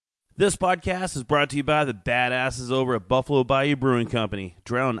This podcast is brought to you by the badasses over at Buffalo Bayou Brewing Company.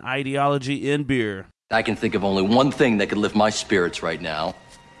 Drown ideology in beer. I can think of only one thing that could lift my spirits right now.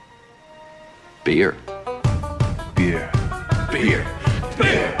 Beer. Beer. Beer.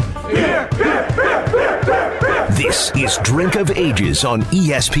 Beer. Beer. Beer. This is Drink of Ages on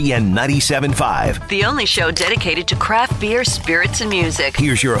ESPN 97.5. The only show dedicated to craft beer, spirits, and music.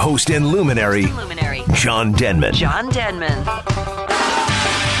 Here's your host and luminary, John Denman. John Denman.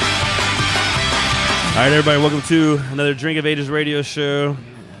 All right, everybody, welcome to another Drink of Ages radio show.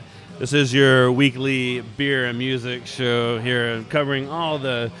 This is your weekly beer and music show here, covering all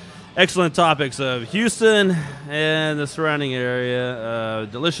the excellent topics of Houston and the surrounding area,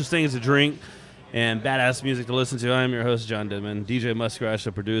 delicious things to drink, and badass music to listen to. I'm your host, John Denman, DJ Muskrat,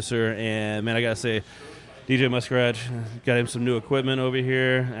 the producer, and man, I gotta say, DJ Muskrat got him some new equipment over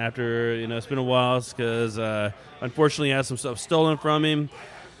here after, it's been a while because unfortunately he had some stuff stolen from him.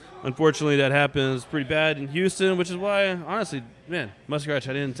 Unfortunately, that happens pretty bad in Houston, which is why, honestly, man, Muskrat,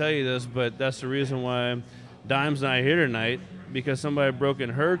 I didn't tell you this, but that's the reason why Dime's not here tonight, because somebody broke in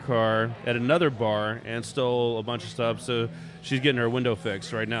her car at another bar and stole a bunch of stuff, so she's getting her window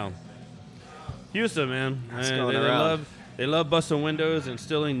fixed right now. Houston, man. They love busting windows and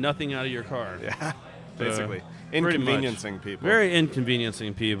stealing nothing out of your car. Yeah, basically. Inconveniencing people. Very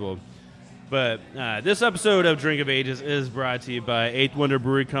inconveniencing people. But this episode of Drink of Ages is brought to you by Eighth Wonder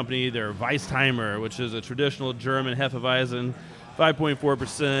Brewing Company, their Weissheimer, which is a traditional German Hefeweizen,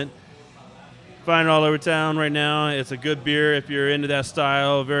 5.4%. Find it all over town right now. It's a good beer if you're into that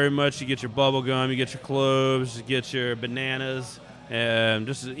style very much. You get your bubble gum, you get your cloves, you get your bananas, and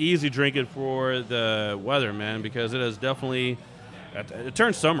just easy drinking for the weather, man, because it is definitely it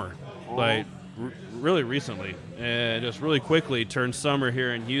turned summer, really recently, and just really quickly turned summer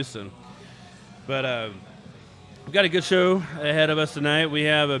here in Houston. But we've got a good show ahead of us tonight. We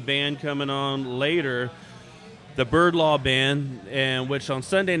have a band coming on later, the Bird Law Band, and which on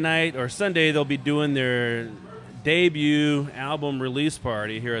Sunday they'll be doing their debut album release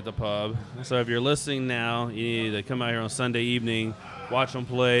party here at the pub. So if you're listening now, you need to come out here on Sunday evening, watch them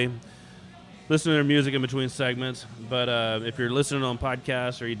play, listen to their music in between segments. But if you're listening on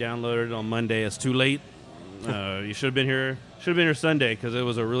podcast or you downloaded it on Monday, it's too late. You should have been here. Sunday because it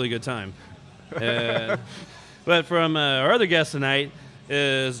was a really good time. But from our other guest tonight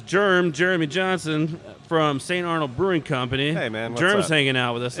is Jeremy Johnson from St. Arnold Brewing Company. Hey, man, what's Jerem's up? hanging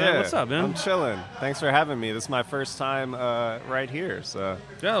out with us. Yeah, what's up, man? I'm chilling. Thanks for having me. This is my first time right here. So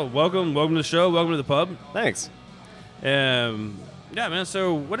Yeah, welcome to the show. Welcome to the pub. Thanks. Yeah, man.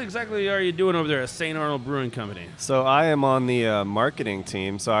 So what exactly are you doing over there at St. Arnold Brewing Company? So I am on the marketing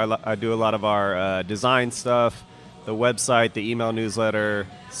team. So I do a lot of our design stuff, the website, the email newsletter,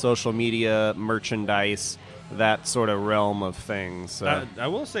 social media, merchandise, that sort of realm of things. So. I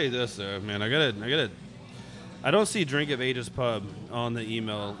will say this though, man. I don't see Drink of Ages Pub on the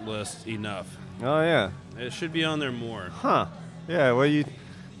email list enough. Oh yeah. It should be on there more. Huh. Yeah. Well, you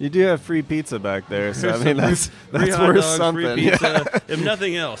do have free pizza back there, so I mean that's free hot worth dogs, something. Free pizza. Yeah. If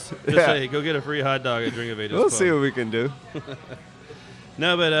nothing else, just Yeah. say go get a free hot dog at Drink of Ages We'll Pub. see what we can do.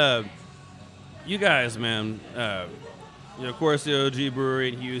 No, but you guys, man. Of course, the OG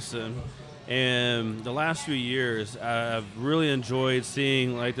brewery in Houston. And the last few years, I've really enjoyed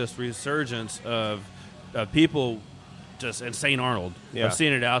seeing like this resurgence of people just in St. Arnold. Yeah. I've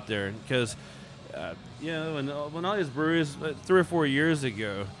seen it out there because, when all these breweries 3 or 4 years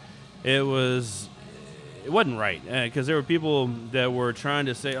ago, it wasn't right because there were people that were trying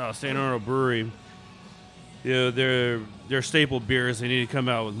to say, "Oh, St. Arnold Brewery, their staple beers. They need to come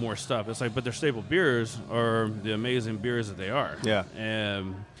out with more stuff." It's like, but their staple beers are the amazing beers that they are. Yeah.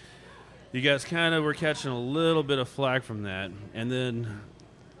 And you guys kind of were catching a little bit of flack from that, and then,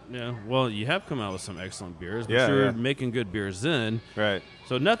 you have come out with some excellent beers, but you're making good beers then. Right.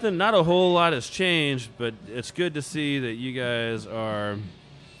 So not a whole lot has changed, but it's good to see that you guys are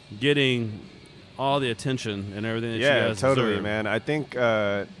getting all the attention and everything that you guys totally, deserve. man. I think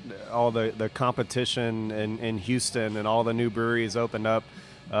all the competition in Houston and all the new breweries opened up,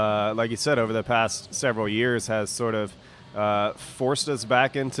 like you said, over the past several years has sort of forced us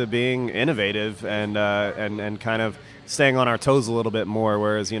back into being innovative and kind of staying on our toes a little bit more.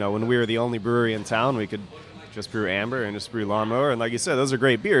 Whereas, when we were the only brewery in town, we could just brew Amber and just brew Lawnmower. And like you said, those are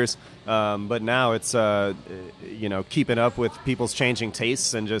great beers. But now it's, keeping up with people's changing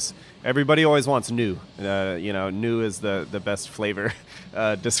tastes and just everybody always wants new. New is the best flavor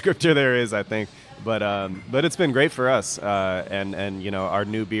descriptor there is, I think. But it's been great for us. And our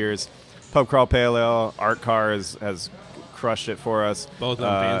new beers, Pub Crawl Pale Ale, Art Car has crushed it for us. Both of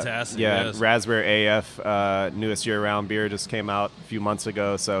them fantastic. Yeah, yes. Raspberry AF, newest year-round beer, just came out a few months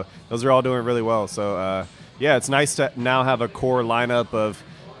ago. So those are all doing really well. So yeah, it's nice to now have a core lineup of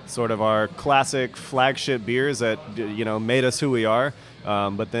sort of our classic flagship beers that made us who we are.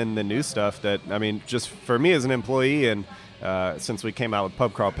 But then the new stuff that, I mean, just for me as an employee, and since we came out with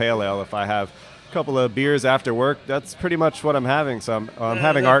Pub Crawl Pale Ale, if I have a couple of beers after work, that's pretty much what I'm having. So I'm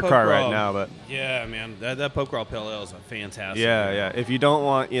having Art Car right now. But yeah, man, that Pub Crawl Pale Ale is a fantastic. Yeah. If you don't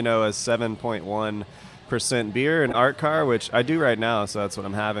want, a 7.1% beer in Art Car, which I do right now, so that's what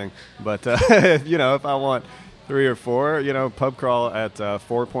I'm having. But if I want 3 or 4, Pub Crawl at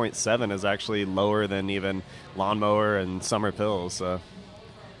 4.7 is actually lower than even Lawnmower and Summer Pills. So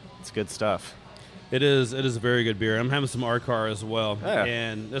it's good stuff. It is a very good beer. I'm having some Arcar as well. Yeah.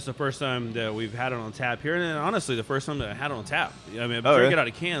 And this is the first time that we've had it on tap here. And honestly, the first time that I had it on tap. I mean, I've drank really? it out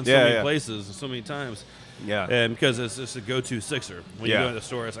of cans so Yeah, many yeah. places and so many times. Yeah. And because it's a go-to sixer. When you Yeah. go to the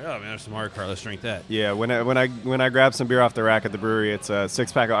store, it's like, oh, man, there's some Arcar. Let's drink that. Yeah, when I grab some beer off the rack at the brewery, it's a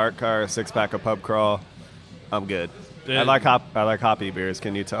 6-pack of Art Car, a 6-pack of Pub Crawl. I'm good. Yeah. I like hoppy beers.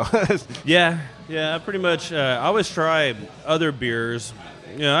 Can you tell? Yeah, pretty much. I always try other beers.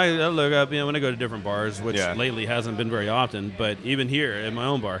 I look up, when I go to different bars, which Yeah. lately hasn't been very often, but even here at my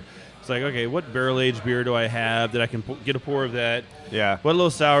own bar, it's like, okay, what barrel-aged beer do I have that I can get a pour of that? Yeah. What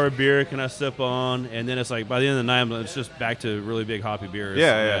little sour beer can I sip on? And then it's like, by the end of the night, it's just back to really big hoppy beers.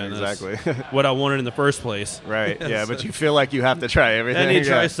 Yeah, And that's exactly. what I wanted in the first place. Right. Yeah, So- but you feel like you have to try everything. I need to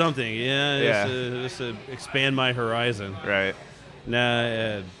try Yeah. something, Yeah. just to expand my horizon. Right.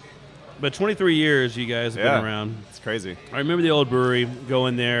 Nah, but 23 years you guys have Yeah. been around. It's crazy. I remember the old brewery,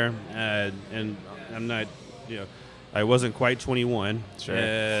 going there, and I'm not, I wasn't quite 21, Sure.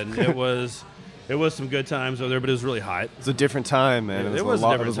 and it was some good times over there, but it was really hot. It's a different time, man. It It was was, a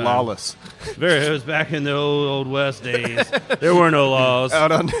different it was time. lawless. It was back in the old West days. There were no laws.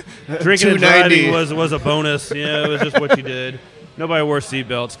 Out on Drinking and 290. driving was a bonus. It was just what you did. Nobody wore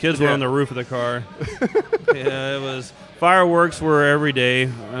seatbelts. Kids were Yeah. on the roof of the car. Yeah, it was. Fireworks were every day. I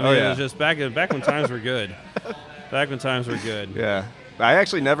mean, Oh, yeah. It was just back when times were good. Back when times were good. Yeah. I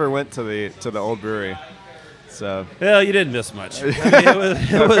actually never went to the old brewery. So Well, you didn't miss much. I mean,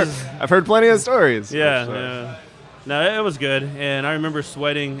 it was I've heard plenty of stories. yeah, So, yeah. No, it was good, and I remember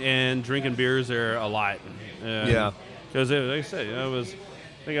sweating and drinking beers there a lot. Yeah. Because, like I said, I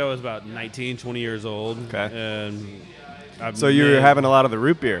think I was about 19, 20 years old. Okay. And I've So you were made having a lot of the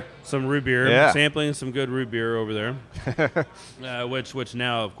root beer. some root beer, Yeah. sampling some good root beer over there, which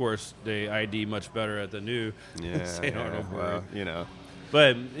now, of course, they ID much better at the new St. Arnold Brewery. Well,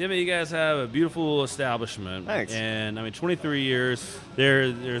 But I mean, you guys have a beautiful establishment. Thanks. And I mean, 23 years.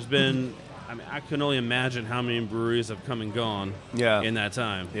 There's been. I mean, I can only imagine how many breweries have come and gone. Yeah. In that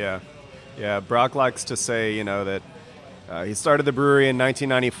time. Yeah. Brock likes to say, that he started the brewery in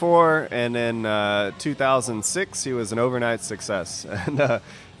 1994, and in 2006 he was an overnight success. And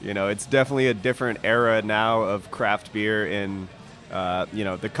it's definitely a different era now of craft beer in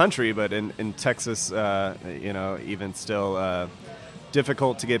the country, but in Texas, even still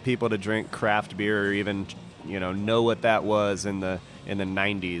difficult to get people to drink craft beer or even know what that was in the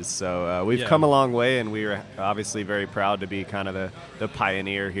 90s. So we've Yeah. come a long way, and we are obviously very proud to be kind of the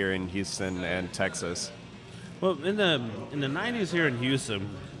pioneer here in Houston and Texas. Well, in the 90s here in Houston,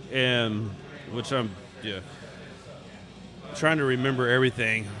 which I'm trying to remember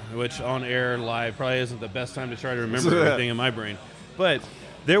everything, which on air live probably isn't the best time to try to remember everything in my brain. But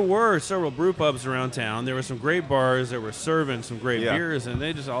there were several brew pubs around town. There were some great bars that were serving some great Yeah. beers, and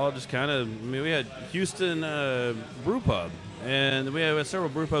they just all just kind of. I mean, we had Houston Brew Pub, and we had several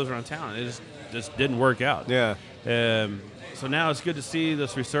brew pubs around town. It just didn't work out. Yeah. So now it's good to see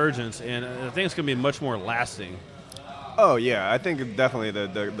this resurgence, and I think it's going to be much more lasting. Oh yeah, I think definitely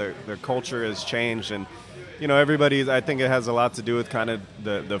the culture has changed, and everybody. I think it has a lot to do with kind of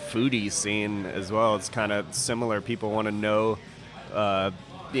the foodie scene as well. It's kind of similar. People want to know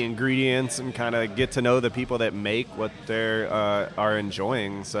the ingredients and kind of get to know the people that make what they are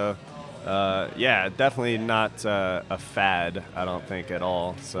enjoying. So definitely not a fad. I don't think at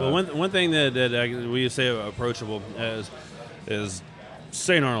all. So Well, one thing that we say approachable is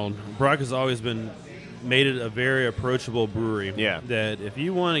St. Arnold. Brock has always made it a very approachable brewery. Yeah. That if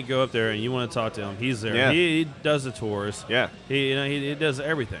you want to go up there and you want to talk to him, he's there. Yeah. He does the tours. Yeah. He does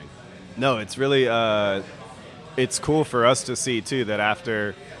everything. No, it's really it's cool for us to see too that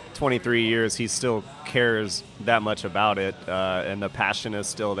after 23 years he still cares that much about it, and the passion is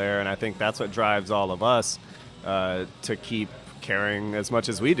still there, and I think that's what drives all of us to keep caring as much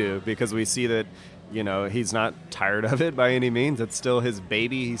as we do, because we see that he's not tired of it by any means. It's still his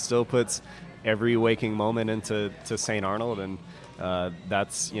baby. He still puts every waking moment into St. Arnold, and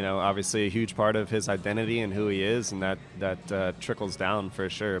that's obviously a huge part of his identity and who he is, and that trickles down for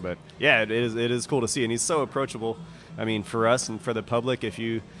sure. But yeah, it is cool to see, and he's so approachable. I mean, for us and for the public, if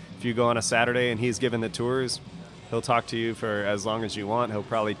you go on a Saturday and he's giving the tours, he'll talk to you for as long as you want. He'll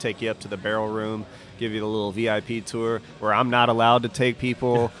probably take you up to the barrel room, give you the little VIP tour where I'm not allowed to take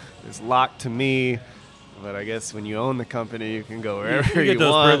people. It's locked to me. But I guess when you own the company, you can go wherever you get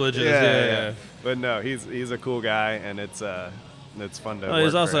those want. privileges. Yeah. But no, he's a cool guy, and it's fun to work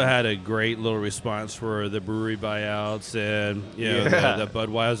He's also for him. had a great little response for the brewery buyouts and the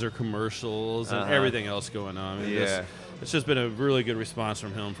Budweiser commercials and everything else going on. I mean, it's just been a really good response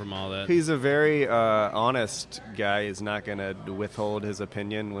from him from all that. He's a very honest guy. He's not going to withhold his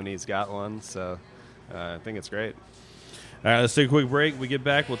opinion when he's got one. So I think it's great. All right, let's take a quick break. We get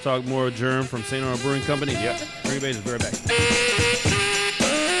back, we'll talk more with Germ from St. Arnold Brewing Company. Yep. Drink of Ages, be right back.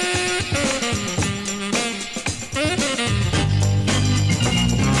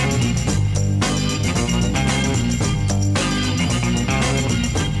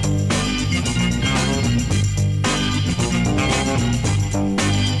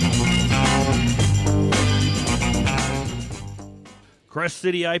 Crush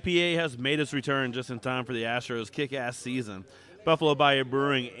City IPA has made its return just in time for the Astros' kick-ass season. Buffalo Bayou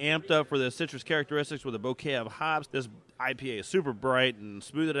Brewing amped up for the citrus characteristics with a bouquet of hops. This IPA is super bright and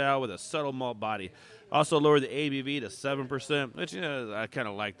smoothed it out with a subtle malt body. Also lowered the ABV to 7%, which, I kind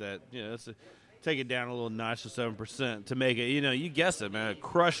of like that. Take it down a little notch to 7% to make it, you guessed it, man, a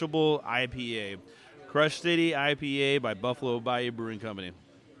crushable IPA. Crush City IPA by Buffalo Bayou Brewing Company.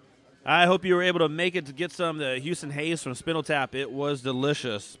 I hope you were able to make it to get some of the Houston Haze from Spindle Tap. It was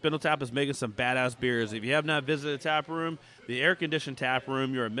delicious. Spindle Tap is making some badass beers. If you have not visited the tap room, the air-conditioned tap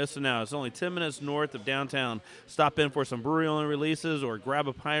room, you are missing out. It's only 10 minutes north of downtown. Stop in for some brewery-only releases or grab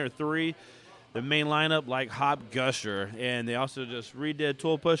a pint or three. The main lineup like Hop Gusher, and they also just redid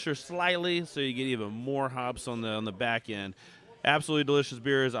Tool Pusher slightly, so you get even more hops on the back end. Absolutely delicious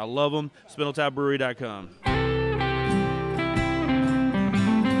beers. I love them. SpindleTapBrewery.com.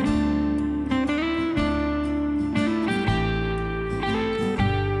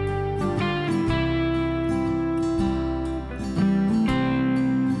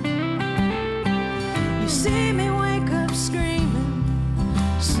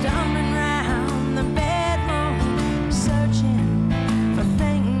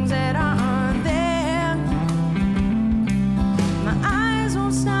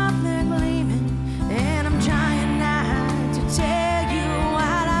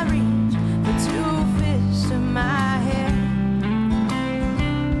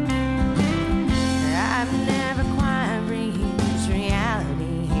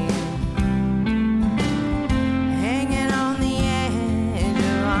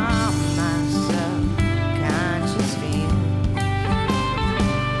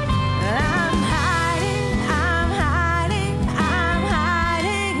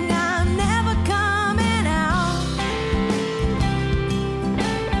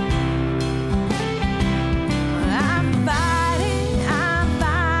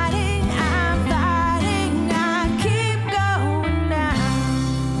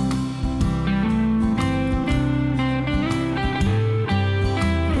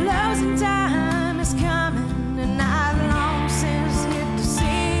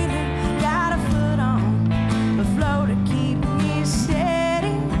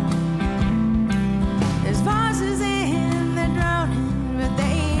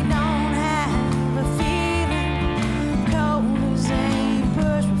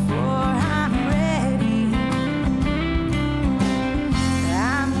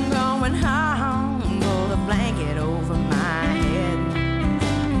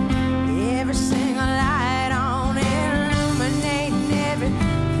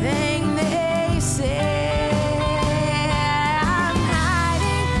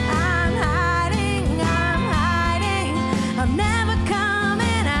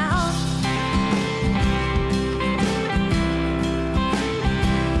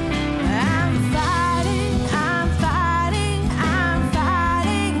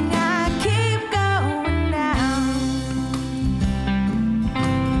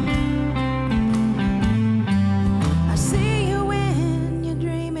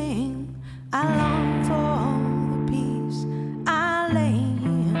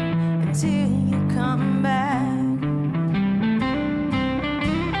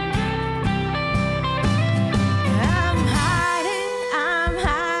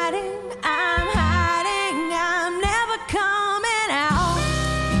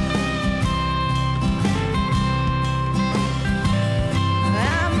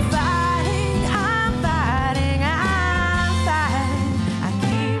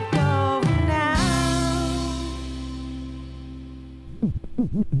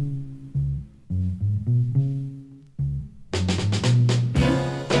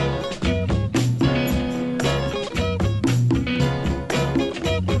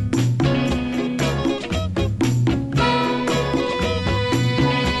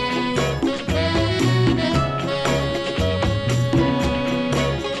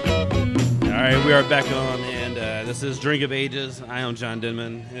 We are back on, and this is Drink of Ages. I am John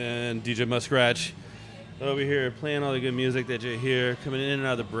Denman and DJ Muskratch over here playing all the good music that you hear coming in and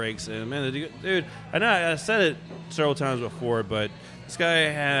out of the breaks. And man, dude, I know I said it several times before, but this guy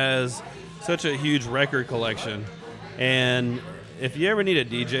has such a huge record collection. And if you ever need a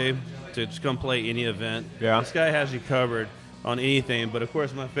DJ to just come play any event, this guy has you covered on anything. But of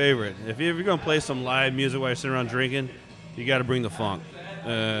course, my favorite, if you're going to play some live music while you're sitting around drinking, you got to bring the funk.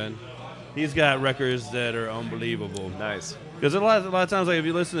 He's got records that are unbelievable. Nice. Because a lot of times, like if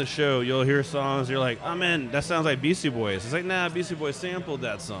you listen to the show, you'll hear songs. You're like, oh man, that sounds like Beastie Boys. It's like, nah, Beastie Boys sampled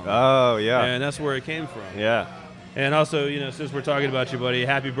that song. Oh yeah. And that's where it came from. Yeah. And also, since we're talking about you, buddy,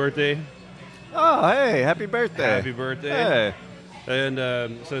 happy birthday. Oh hey, happy birthday. Happy birthday. Hey.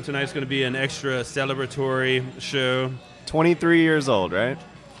 And so tonight's going to be an extra celebratory show. 23 years old, right?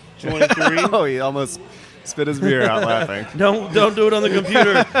 23. Oh, he almost spit his beer out laughing. Don't do it on the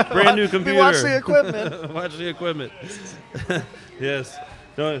computer. Brand new computer. Watch the equipment. Watch the equipment. Yes.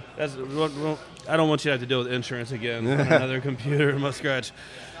 I don't want you to have to deal with insurance again on another computer, Muskratch.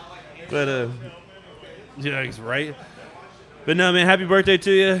 But yeah, he's right. But no, man, happy birthday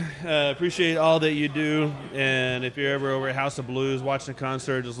to you. Appreciate all that you do. And if you're ever over at House of Blues watching a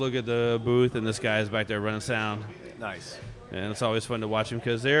concert, just look at the booth, and this guy's back there running sound. Nice. And it's always fun to watch him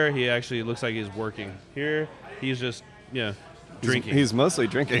because there he actually looks like he's working. Here he's just drinking. He's mostly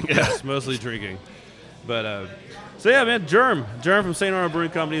drinking. Yes, mostly drinking. But so yeah, man, Germ from St. Arnold Brewing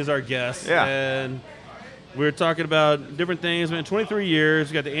Company is our guest. Yeah. And we're talking about different things, man. 23 years.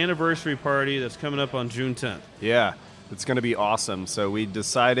 We got the anniversary party that's coming up on June 10th. Yeah, it's going to be awesome. So we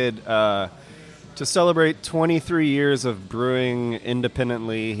decided to celebrate 23 years of brewing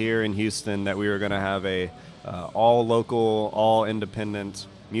independently here in Houston that we were going to have a all local, all independent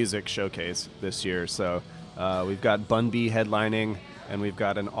music showcase this year. So we've got Bun B headlining, and we've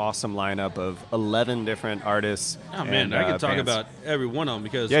got an awesome lineup of 11 different artists. Oh man, I can talk bands. about every one of them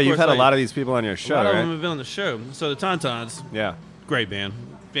because you've had a lot of these people on your show, a lot right? of them have been on the show. So the Tauntauns, great band,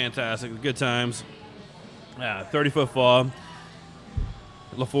 fantastic, good times. 30-Foot Fall.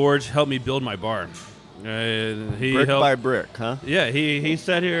 LaForge helped me build my bar. He brick helped, by brick, huh? Yeah, he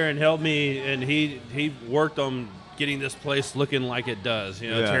sat here and helped me, and he worked on getting this place looking like it does.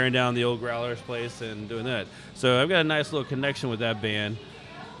 Tearing down the old Growlers place and doing that. So I've got a nice little connection with that band.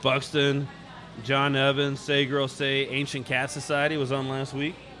 Buxton, John Evans, Say Girl Say, Ancient Cat Society was on last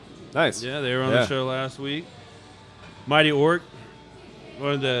week. Nice. Yeah, they were on the show last week. Mighty Orc,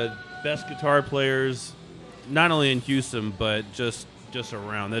 one of the best guitar players, not only in Houston but just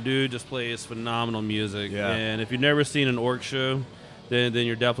around. That dude just plays phenomenal music. Yeah. And if you've never seen an Orc show, then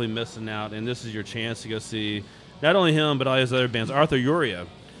you're definitely missing out. And this is your chance to go see not only him but all his other bands. Arthur Uria,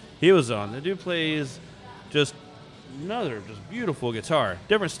 he was on. The dude plays just another just beautiful guitar.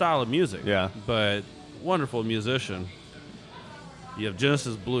 Different style of music. Yeah. But wonderful musician. You have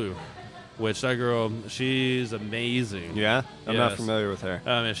Genesis Blue, which that girl, she's amazing. Yeah? I'm not Yes. familiar with her.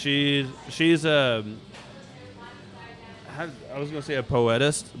 And she's a, I was going to say a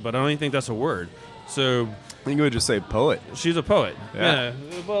poetist, but I don't even think that's a word. So I think you would just say poet. she's a poet. Yeah.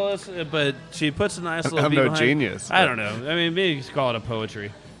 Well, but she puts a nice little I'm beat no behind- genius, I but- don't know. I mean, maybe you could call it a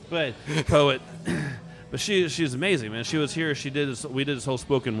poetry, but poet. But she's amazing, man. She was here. We did this whole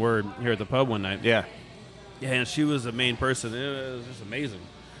spoken word here at the pub one night. Yeah. Yeah, and she was the main person. It was just amazing.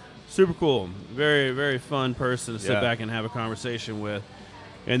 Super cool. Very, very fun person to sit back and have a conversation with.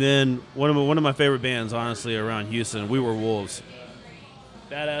 And then one of my favorite bands, honestly, around Houston, We Were Wolves.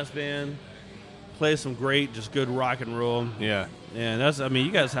 Badass band. Play some great, just good rock and roll. Yeah. And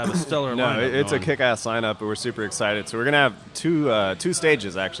you guys have a stellar No, lineup. it's a going. kick-ass lineup, and we're super excited. So we're going to have two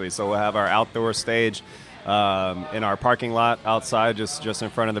stages, actually. So we'll have our outdoor stage in our parking lot outside, just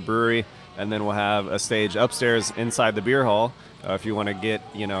in front of the brewery. And then we'll have a stage upstairs inside the beer hall if you want to get,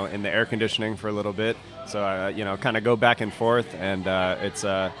 in the air conditioning for a little bit. So, kind of go back and forth. And it's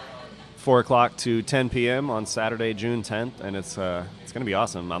 4 o'clock to 10 p.m. on Saturday, June 10th. And it's going to be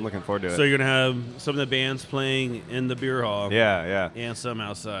awesome. I'm looking forward to it. So you're going to have some of the bands playing in the beer hall. Yeah. And some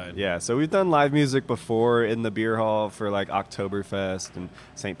outside. Yeah, so we've done live music before in the beer hall for like Oktoberfest and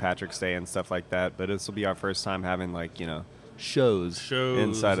St. Patrick's Day and stuff like that. But this will be our first time having shows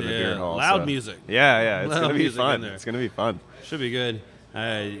inside of the beer hall. Loud music. Yeah, it's Loud gonna be music fun. in there. It's gonna be fun. Should be good.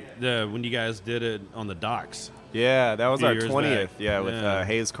 when you guys did it on the docks. Yeah, that was Few our years 20th. back. Yeah, with Yeah.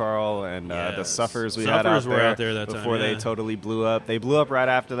 Hayes Carl and the Yes. Suffers we Suffers had were out there that before time, they yeah. totally blew up. They blew up right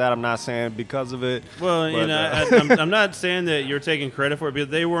after that. I'm not saying because of it. Well, you but, know, I'm not saying that you're taking credit for it, but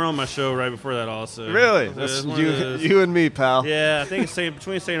they were on my show right before that also. really, So that's it's one of those- you and me, pal. Yeah, I think it's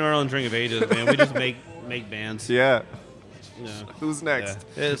between St. Arnold and Drink of Ages, man. We just make bands. Yeah. You know. Who's Yeah. next?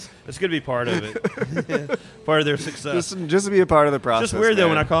 It's good to be part of it. Part of their success. Just to be a part of the process. Just weird though,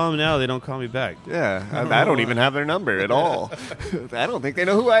 when I man. call them now, they don't call me back. Yeah, I don't even have their number at all. I don't think they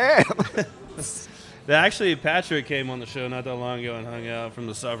know who I am. Actually, Patrick came on the show not that long ago and hung out from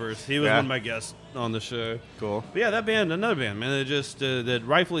the Suffers. He was Yeah. one of my guests on the show. Cool. But yeah, that band, another band, man, that just that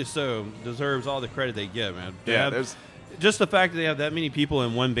rightfully so deserves all the credit they get, man. They Yeah, have- there's just the fact that they have that many people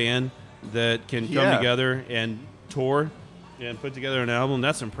in one band that can come Yeah. together and tour and put together an album.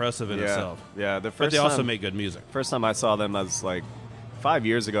 That's impressive in itself. Yeah, the But first they also time, make good music. First time I saw them was like 5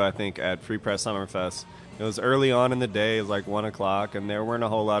 years ago, I think, at Free Press Summerfest. It was early on in the day. It was like 1 o'clock, and there weren't a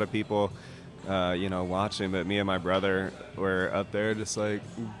whole lot of people, watching. But me and my brother were up there, just like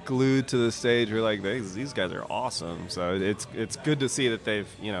glued to the stage. We're like, these guys are awesome. So it's good to see that they've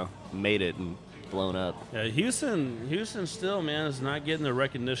made it and blown up. Yeah, Houston still, man, is not getting the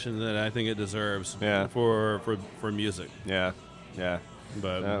recognition that I think it deserves. Yeah. For music. Yeah, yeah.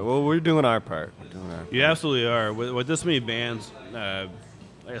 But Well, we're doing our part. you absolutely are. With this many bands,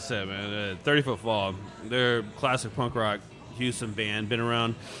 like I said, man, 30 Foot Fall, they're a classic punk rock Houston band, been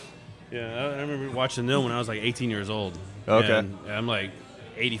around. Yeah, I remember watching them when I was like 18 years old. Okay. And I'm like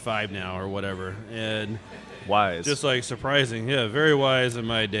 85 now or whatever. And Wise. just like surprising. Yeah, very wise in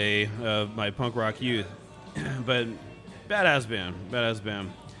my day of my punk rock youth. But badass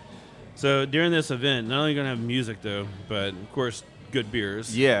band. So during this event, not only going to have music though, but of course good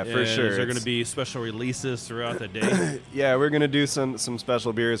beers. Yeah, for And sure. Is there going It's- to be special releases throughout the day? Yeah, we're gonna do some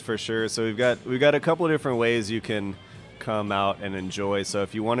special beers for sure. So we've got a couple of different ways you can come out and enjoy. So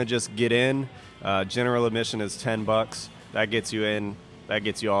if you want to just get in, general admission is $10. That gets you in. That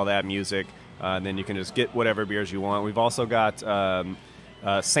gets you all that music. And then you can just get whatever beers you want. We've also got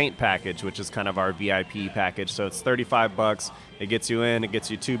Saint package, which is kind of our VIP package. So it's $35. It gets you in. It gets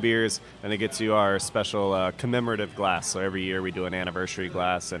you 2 beers, and it gets you our special commemorative glass. So every year we do an anniversary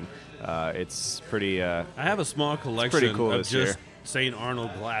glass, and it's pretty I have a small collection pretty cool of this just year. St. Arnold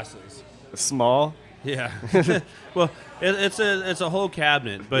glasses. small. Yeah. Well, it's a whole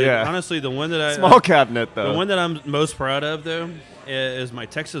cabinet, but Yeah. honestly, the one that Small cabinet, though. the one that I'm most proud of though is my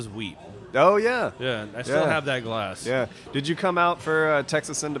Texas wheat. Oh, yeah. Yeah, I still Yeah. have that glass. Yeah. Did you come out for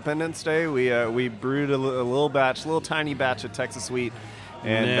Texas Independence Day? We brewed a little tiny batch of Texas wheat,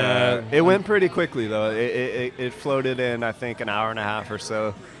 and it went pretty quickly though. It floated in I think an hour and a half or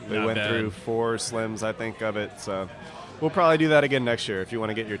so. We Not went bad. through 4 slims I think of it. So we'll probably do that again next year if you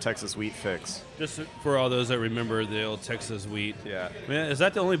want to get your Texas wheat fix. Just for all those that remember the old Texas wheat. Yeah. Man, is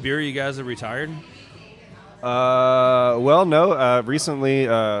that the only beer you guys have retired? Well, no. Recently,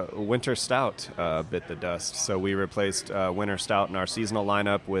 Winter Stout bit the dust, so we replaced Winter Stout in our seasonal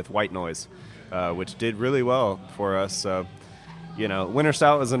lineup with White Noise, which did really well for us. So, Winter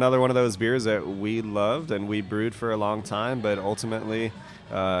Stout was another one of those beers that we loved and we brewed for a long time, but ultimately,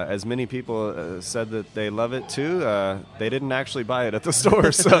 as many people said that they love it too, they didn't actually buy it at the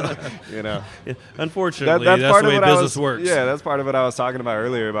store. So, Yeah, unfortunately, that's part the of way what business I was, works. Yeah, that's part of what I was talking about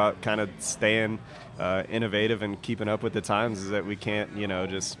earlier about kind of staying innovative and keeping up with the times. Is that we can't,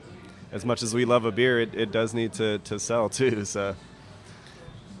 just as much as we love a beer, it does need to sell too. So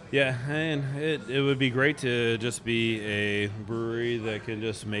Yeah, and it would be great to just be a brewery that can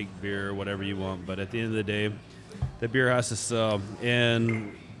just make beer whatever you want, but at the end of the day, the beer has to sell.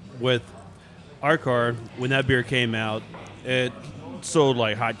 And with our car, when that beer came out, it sold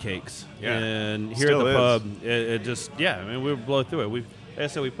like hotcakes. Yeah. And here Still at the is. pub, it just, we blow through it. Like I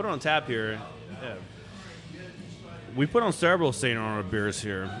said, we put it on tap here. Yeah. We put on several St. Arnold beers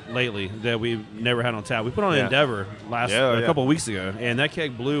here lately that we've never had on tap. We put on Yeah. Endeavor Yeah, a yeah. couple of weeks ago, and that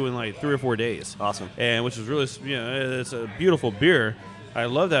keg blew in like 3 or 4 days. Awesome. And which is really, it's a beautiful beer. I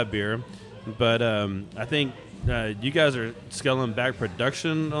love that beer, but I think you guys are scaling back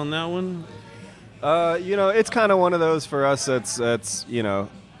production on that one. it's kind of one of those for us. That's a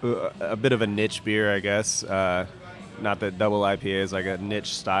bit of a niche beer, I guess. Not that double IPA is like a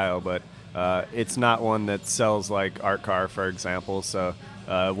niche style, but it's not one that sells like Art Car, for example. So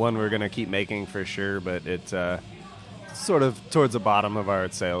one we're gonna keep making for sure, but it's sort of towards the bottom of our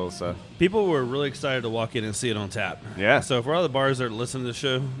sales. So. People were really excited to walk in and see it on tap. Yeah. So for all the bars that are listening to the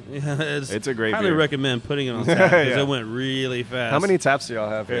show, It's a great highly beer. recommend putting it on tap because Yeah. it went really fast. How many taps do y'all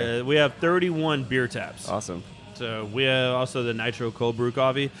have here? We have 31 beer taps. Awesome. So we have also the Nitro Cold Brew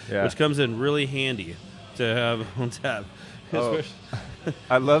Coffee, which comes in really handy to have on tap. Oh.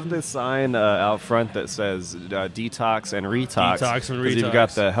 I love this sign out front that says detox and retox. Detox and 'Cause retox. You've got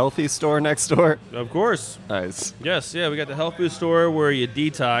the healthy store next door. Of course. Nice. Yes, yeah, we got the health food store where you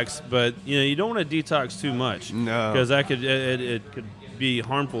detox, but you don't want to detox too much. No. Because that could it could be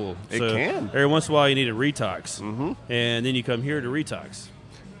harmful. It So can. every once in a while you need a retox. Mm-hmm. And then you come here to retox.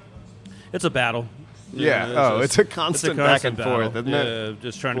 It's a battle. Yeah. It's a constant back and battle. forth, isn't it?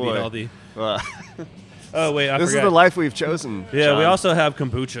 Just trying to be Boy. healthy. Well, Oh, wait, I this forgot. is the life we've chosen. Yeah, Sean. we also have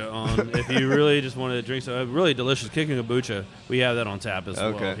kombucha on. If you really just want to drink some really delicious King kombucha, we have that on tap as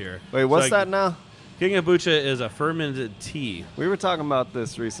well here. Wait, what's So, that now? King kombucha is a fermented tea. We were talking about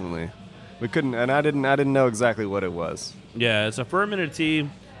this recently. We couldn't, and I didn't know exactly what it was. Yeah, it's a fermented tea.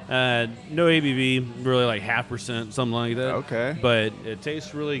 No ABV, really like 0.5%, something like that. Okay. But it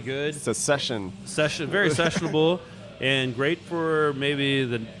tastes really good. It's a session. Very sessionable, and great for maybe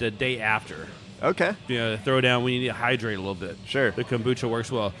the day after. Okay. Throw down when you need to hydrate a little bit. Sure. The kombucha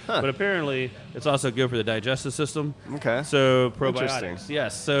works well. But apparently, it's also good for the digestive system. Okay. So Interesting. probiotics.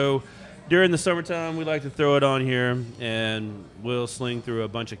 Yes. So during the summertime, we like to throw it on here, and we'll sling through a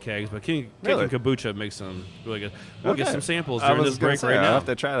bunch of kegs. But King kombucha makes them really good. We'll get some samples during this break right I'll now. have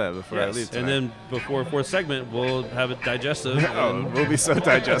to try that before I leave Yes. tonight. And then before fourth segment, we'll have it digestive. and we'll be so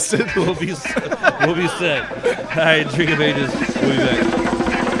digested. we'll be set. All right, Drink of Ages. We'll be back.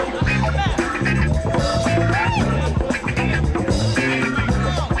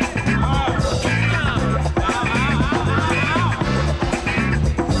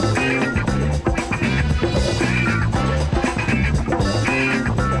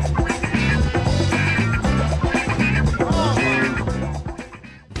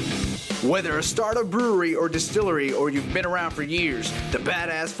 Whether a startup brewery or distillery or you've been around for years, the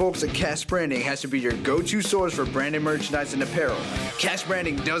badass folks at Cash Branding has to be your go-to source for branded merchandise and apparel. Cash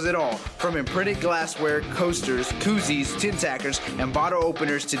Branding does it all, from imprinted glassware, coasters, koozies, tin tackers, and bottle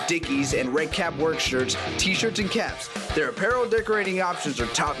openers to Dickies and red cap work shirts, t-shirts, and caps. Their apparel decorating options are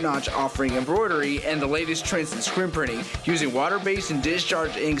top-notch, offering embroidery and the latest trends in screen printing, using water-based and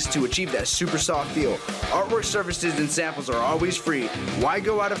discharge inks to achieve that super soft feel. Artwork services and samples are always free. Why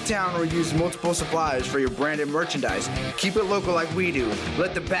go out of town or use multiple suppliers for your branded merchandise? Keep it local like we do.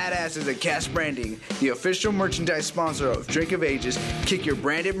 Let the badasses at Cash Branding, the official merchandise sponsor of Drink of Ages, kick your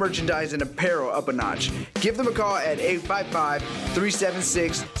branded merchandise and apparel up a notch. Give them a call at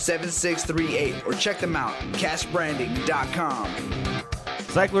 855-376-7638 or check them out, cashbranding.com.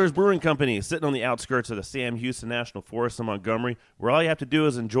 Cycler's Brewing Company, sitting on the outskirts of the Sam Houston National Forest in Montgomery, where all you have to do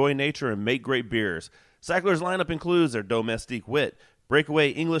is enjoy nature and make great beers. Cycler's lineup includes their Domestique Wit, Breakaway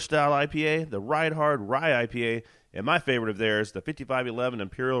English Style IPA, the Ride Hard Rye IPA, and my favorite of theirs, the 5511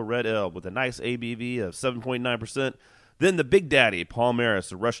 Imperial Red Ale with a nice ABV of 7.9%. Then the Big Daddy Palmaris,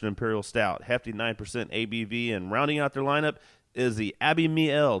 the Russian Imperial Stout, hefty 9% ABV, and rounding out their lineup is the Abbey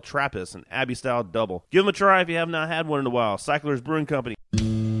Miel Trappist and Abbey Style Double. Give them a try if you have not had one in a while. Cycler's Brewing Company.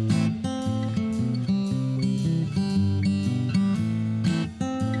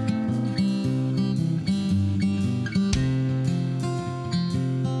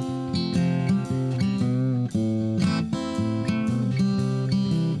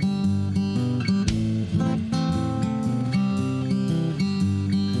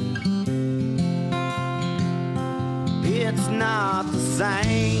 It's not the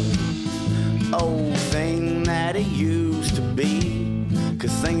same old thing that it used to be,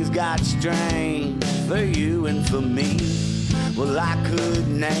 'cause things got strange for you and for me. Well, I could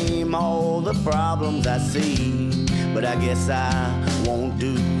name all the problems I see, but I guess I won't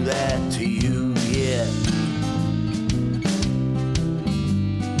do that to you yet.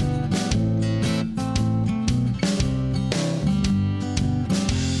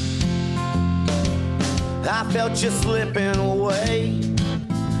 I felt you slipping away,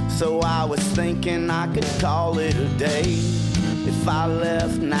 so I was thinking I could call it a day. If I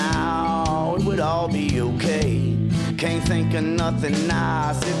left now, it would all be okay. Can't think of nothing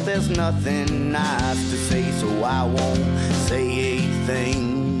nice if there's nothing nice to say, so I won't say a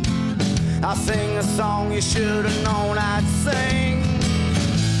thing. I'll sing a song you should have known I'd sing.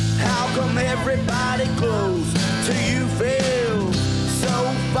 How come everybody close to you feels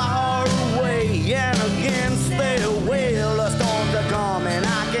so far away and against their will? The storms are coming,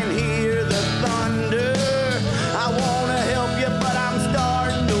 I can hear the thunder. I wanna help you, but I'm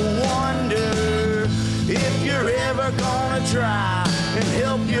starting to wonder if you're ever gonna try and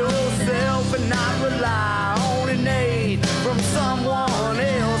help yourself and not rely on an aid from someone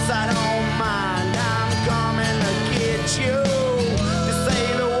else. I don't mind, I'm coming to get you. Just say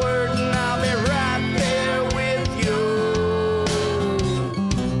the word and I'll be right there with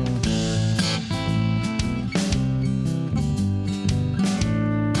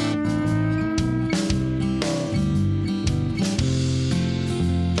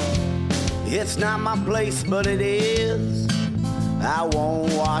It's not my place, but it is. I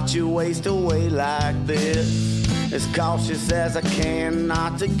won't watch you waste away like this. As cautious as I can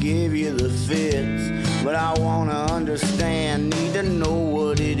not to give you the fits. But I wanna understand, need to know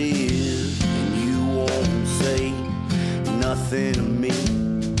what it is. And you won't say nothing to me.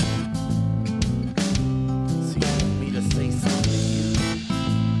 So you want me to say something to you?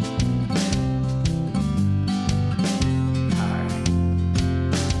 Alright.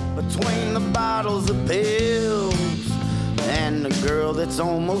 Between the bottles of pills and the girl that's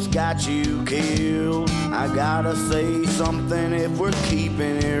almost got you killed, I gotta say something if we're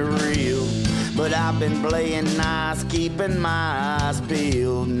keeping it real. But I've been playing nice, keeping my eyes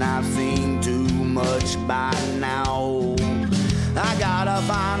peeled, and I've seen too much by now. I gotta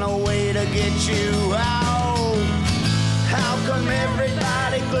find a way to get you out. How come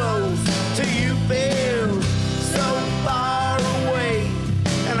everybody close to you feels so far away?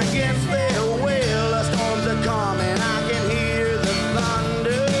 And against their will, the storms are coming. I can hear the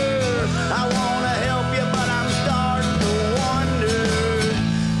thunder. I wanna help you, but I'm starting to wonder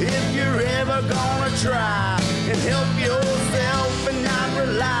if you're ever gonna try and help yourself and not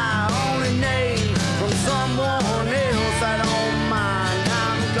rely on an aid from someone else. I don't mind,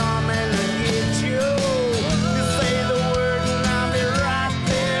 I'm coming to get you. Just say the word and I'll be right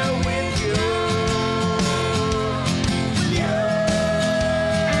there with you.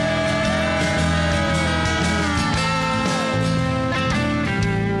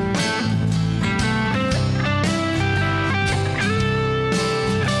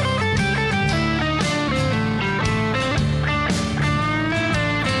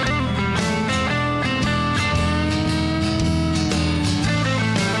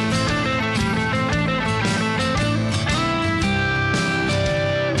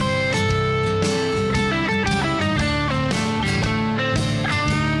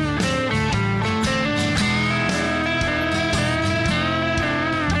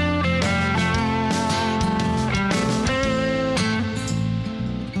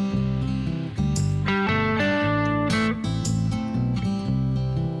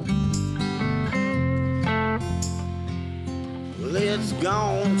 Well, it's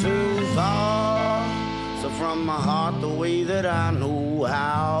gone too far. So from my heart, the way that I know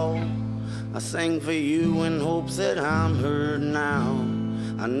how, I sing for you in hopes that I'm heard now.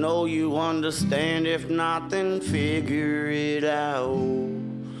 I know you understand, if not, then figure it out.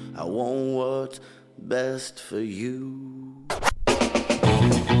 I want what's best for you.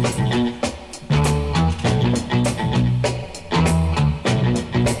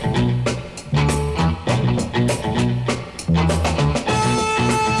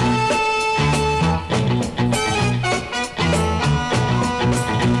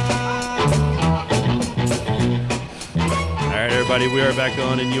 Everybody, we are back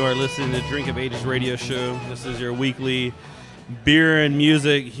on, and you are listening to Drink of Ages radio show. This is your weekly beer and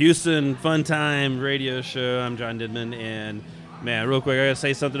music Houston fun time radio show. I'm John Didman, and man, real quick, I gotta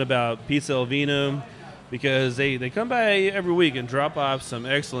say something about Pizza El Vino, because they come by every week and drop off some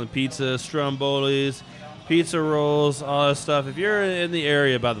excellent pizza, strombolis, pizza rolls, all that stuff. If you're in the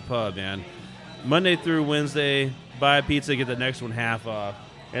area by the pub, man, Monday through Wednesday, buy a pizza, get the next one half off,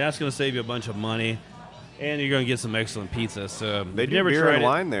 and that's gonna save you a bunch of money. And you're going to get some excellent pizza. So they do beer and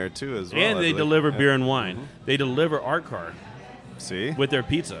wine there, too, as well. And they deliver beer and wine. Mm-hmm. They deliver Art Car. See? With their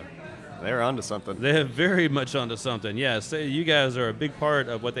pizza. They're onto something. They're very much onto something. Yes, you guys are a big part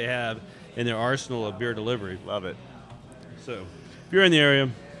of what they have in their arsenal of beer delivery. Love it. So if you're in the area,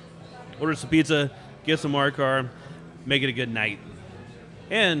 order some pizza, get some Art Car, make it a good night.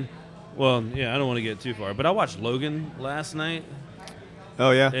 And, well, yeah, I don't want to get too far, but I watched Logan last night.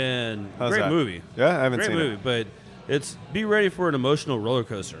 Oh, yeah? And How's great that? movie. Yeah, I haven't seen it. Great movie, but it's be ready for an emotional roller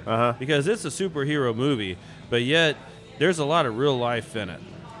coaster. Uh-huh. Because it's a superhero movie, but yet there's a lot of real life in it.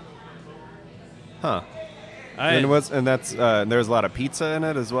 Huh. And that's there's a lot of pizza in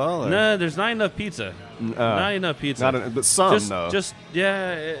it as well? Or? No, there's not enough pizza. Not enough pizza. But some, though.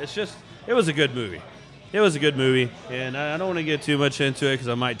 It was a good movie. It was a good movie, and I don't want to get too much into it because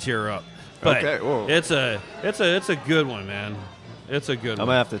I might tear up. But okay, whoa. it's a good one, man. It's a good one. I'm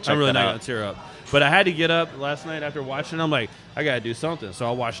going to have to check that out. I'm really not going to tear up. But I had to get up last night after watching it. I'm like, I got to do something. So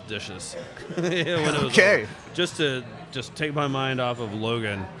I washed dishes. When it was okay. Over. Just to take my mind off of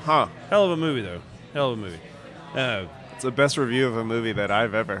Logan. Huh. Hell of a movie, though. Hell of a movie. It's the best review of a movie that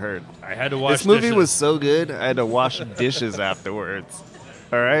I've ever heard. I had to wash This movie dishes. was so good, I had to wash dishes afterwards.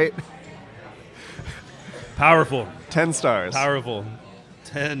 All right? Powerful. 10 stars. Powerful.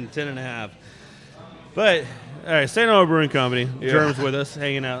 10 and a half. But, all right, St. Elmo Brewing Company. Germ's with us,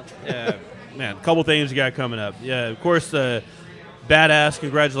 hanging out. Man, a couple things you got coming up. Yeah, of course, the badass.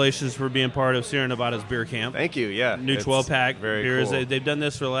 Congratulations for being part of Sierra Nevada's beer camp. Thank you. Yeah, New it's 12-pack very beers. cool. They've done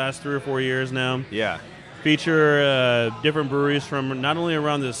this for the last 3 or 4 years now. Yeah. Feature different breweries from not only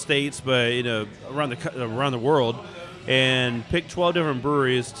around the states, but around the world, and pick 12 different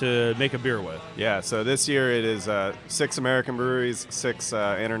breweries to make a beer with. Yeah. So this year it is 6 American breweries, 6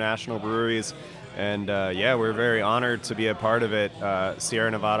 international breweries, and we're very honored to be a part of it. Sierra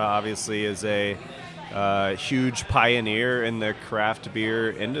Nevada obviously is a huge pioneer in the craft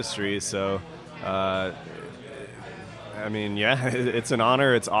beer industry. So. I mean, yeah, it's an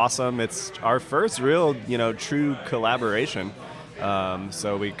honor. It's awesome. It's our first real, true collaboration.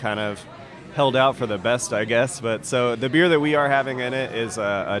 So we kind of held out for the best, I guess. But so the beer that we are having in it is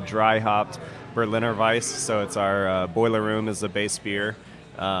a dry hopped Berliner Weiss. So it's our Boiler Room is the base beer.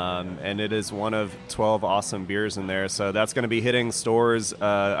 And it is one of 12 awesome beers in there. So that's going to be hitting stores,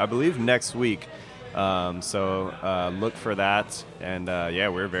 I believe, next week. So look for that. And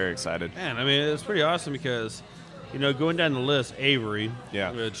we're very excited. Man, I mean, it's pretty awesome because, going down the list, Avery,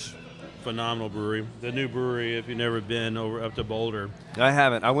 which phenomenal brewery. The new brewery, if you've never been up to Boulder. I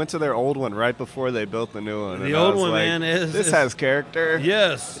haven't. I went to their old one right before they built the new one. The old one, man, this has character.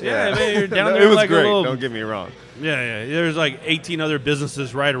 Yes. Yeah. I mean, you're down there it was like great. a little. Don't get me wrong. Yeah. There's like 18 other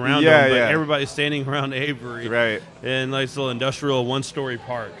businesses right around Yeah, them, but yeah. everybody's standing around Avery. Right. In like this little industrial one-story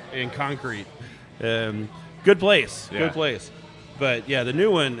park in concrete. Good place. Yeah. Good place. But, yeah, the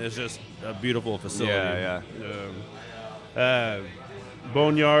new one is just a beautiful facility. Yeah.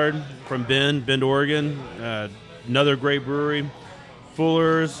 Boneyard from Bend, Oregon. Another great brewery.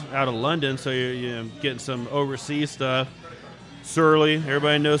 Fuller's out of London, so you're getting some overseas stuff. Surly,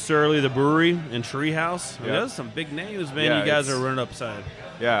 everybody knows Surly, the brewery, and Treehouse. I mean, those are some big names, man. Yeah, you guys are running upside.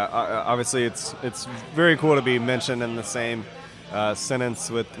 Yeah, obviously it's very cool to be mentioned in the same sentence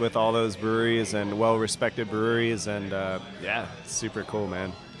with all those breweries and well-respected breweries, and it's super cool,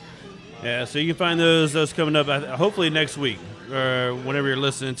 man. Yeah, so you can find those coming up hopefully next week or whenever you're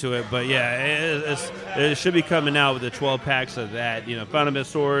listening to it. But yeah, it should be coming out with the 12 packs of that. Find them at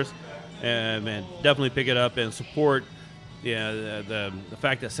stores, and man, definitely pick it up and support. Yeah, the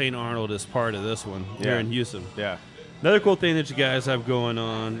fact that St. Arnold is part of this one here in Houston. Yeah. Another cool thing that you guys have going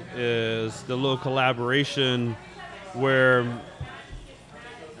on is the little collaboration where,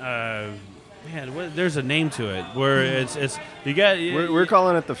 there's a name to it. Where it's you got. We're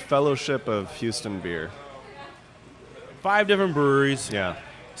calling it the Fellowship of Houston Beer. 5 different breweries. Yeah.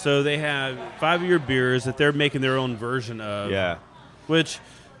 So they have 5 of your beers that they're making their own version of. Yeah. Which,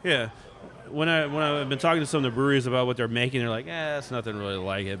 when I've been talking to some of the breweries about what they're making, they're like, it's nothing really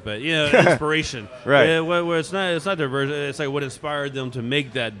like it. But inspiration, right? Where it's not their version. It's like what inspired them to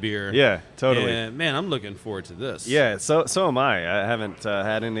make that beer. Yeah, totally. And man, I'm looking forward to this. Yeah, so am I. I haven't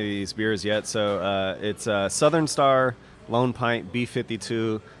had any of these beers yet. So it's Southern Star, Lone Pint,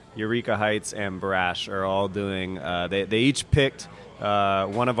 B52, Eureka Heights, and Brash are all doing. They each picked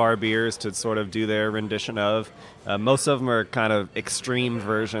one of our beers to sort of do their rendition of. Most of them are kind of extreme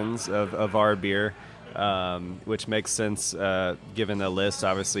versions of our beer, which makes sense given the list.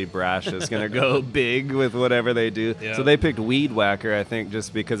 Obviously, Brash is going to go big with whatever they do. Yep. So they picked Weed Whacker, I think,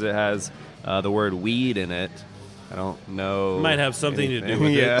 just because it has the word weed in it. I don't know. Might have something anything. to do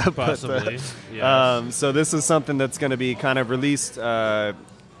with Yeah, it, possibly. But, so this is something that's going to be kind of released at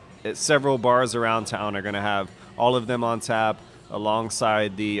several bars around town are going to have all of them on tap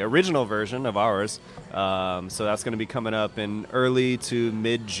alongside the original version of ours. So that's going to be coming up in early to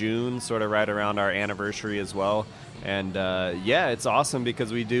mid-June, sort of right around our anniversary as well. And it's awesome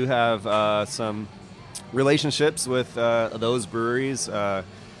because we do have some relationships with those breweries.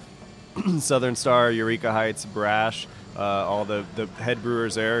 Southern Star, Eureka Heights, Brash, all the head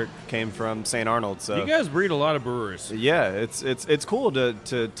brewers there came from St. Arnold. So you guys breed a lot of brewers. Yeah, it's cool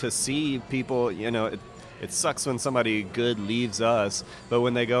to see people. It sucks when somebody good leaves us, but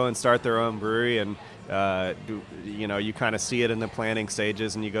when they go and start their own brewery and you kind of see it in the planning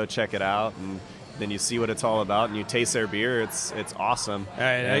stages and you go check it out and then you see what it's all about and you taste their beer. It's awesome. All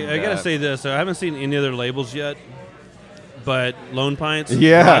right, I gotta say this. I haven't seen any other labels yet, but Lone Pints,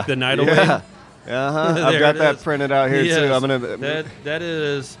 Rock the Night Away. I've got that printed out here too. I'm gonna. That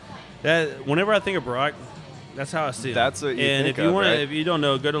is. Whenever I think of Brock, that's how I see it. That's what you and think if you of, want right? if you don't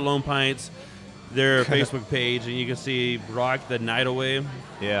know, go to Lone Pints, their Facebook page, and you can see Rock the Night Away,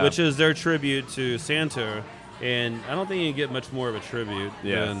 which is their tribute to Santa. And I don't think you can get much more of a tribute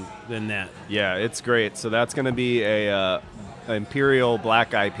than that. Yeah, it's great. So that's going to be a Imperial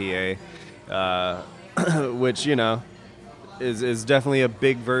Black IPA, which is definitely a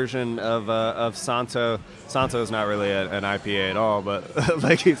big version of Santo. Santo is not really an IPA at all, but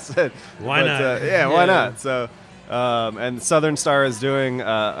like you said, why not? Why not? So And Southern Star is doing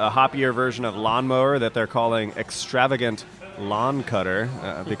a hoppier version of Lawnmower that they're calling Extravagant Lawn Cutter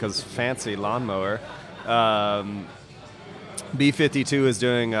because fancy lawnmower. B52 is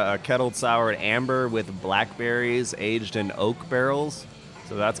doing a kettled soured amber with blackberries aged in oak barrels.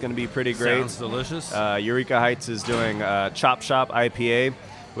 So that's going to be pretty great. Sounds delicious. Eureka Heights is doing Chop Shop IPA,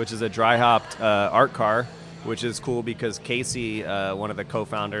 which is a dry hopped art car, which is cool because Casey, one of the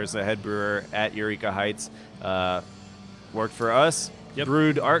co-founders, the head brewer at Eureka Heights, worked for us. Yep.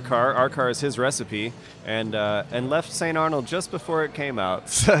 Brewed Art Car. Art Car is his recipe, and left St. Arnold just before it came out.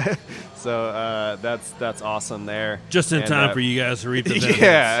 So that's awesome there. Just in And, time for you guys to reap the benefits.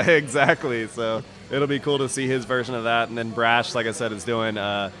 Yeah, exactly. So it'll be cool to see his version of that. And then Brash, like I said, is doing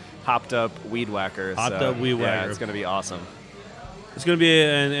Hopped Up Weed Whacker. Hopped Up Weed Yeah, Whacker. it's going to be awesome. It's going to be,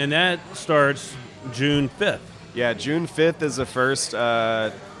 and that starts June 5th. Yeah, June 5th is the first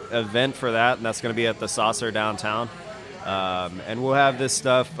event for that, and that's going to be at the Saucer downtown. And we'll have this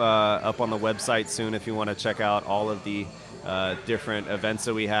stuff up on the website soon if you want to check out all of the different events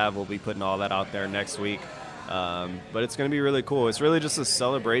that we have. We'll be putting all that out there next week. But it's going to be really cool. It's really just a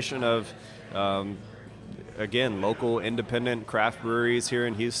celebration of, again, local independent craft breweries here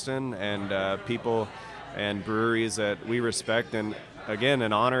in Houston and people and breweries that we respect. And, again,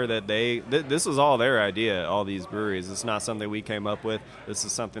 an honor that this was all their idea, all these breweries. It's not something we came up with. This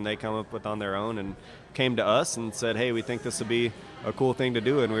is something they come up with on their own and came to us and said, hey, we think this would be a cool thing to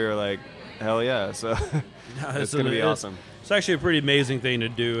do. And we were like, hell yeah. So it's going to be awesome. It's actually a pretty amazing thing to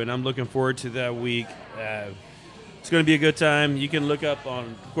do, and I'm looking forward to that week. It's going to be a good time. You can look up on,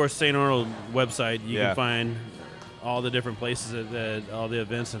 of course, St. Arnold website. You can find all the different places, that all the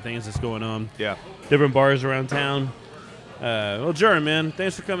events and things that's going on. Yeah. Different bars around town. Well, Jeremy, man,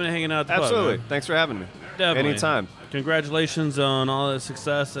 thanks for coming and hanging out at the pub, Absolutely. man. Thanks for having me. Definitely. Anytime. Congratulations on all the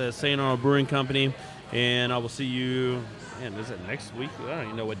success at St. Arnold Brewing Company, and I will see you, man, is it next week? I don't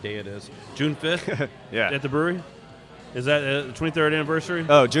even know what day it is. June 5th? Yeah. At the brewery? Is that the 23rd anniversary?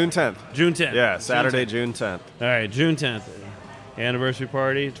 Oh, June 10th. June 10th. Yeah, Saturday, June 10th. All right, June 10th. Anniversary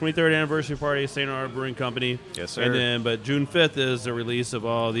party, 23rd anniversary party, St. Arnold Brewing Company. Yes, sir. And then, but June 5th is the release of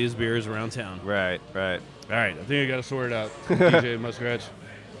all these beers around town. Right. All right, I think I got to sort it out. DJ Muskratch.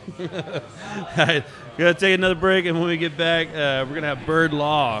 All right, we're going to take another break, and when we get back, we're going to have Bird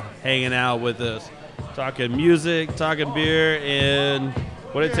Law hanging out with us, talking music, talking beer, and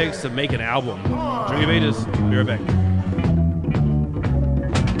what it takes to make an album. Drink of Ages. Be right back.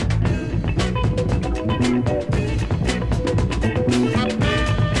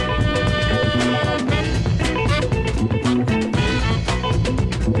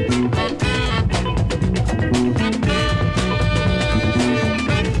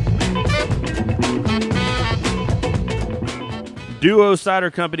 Duo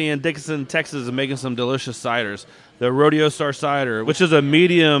Cider Company in Dickinson, Texas is making some delicious ciders. The Rodeo Star Cider, which is a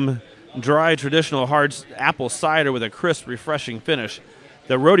medium dry traditional hard apple cider with a crisp, refreshing finish.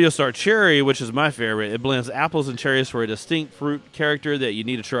 The Rodeo Star Cherry, which is my favorite, it blends apples and cherries for a distinct fruit character that you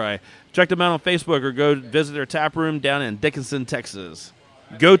need to try. Check them out on Facebook or go visit their tap room down in Dickinson, Texas.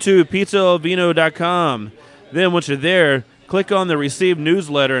 Go to pizzaelvino.com. Then once you're there, click on the Receive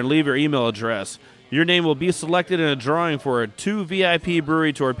newsletter and leave your email address. Your name will be selected in a drawing for 2 VIP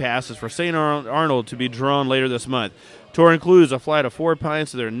brewery tour passes for St. Arnold to be drawn later this month. Tour includes a flight of 4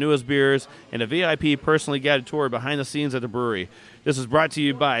 pints of their newest beers and a VIP personally guided tour behind the scenes at the brewery. This is brought to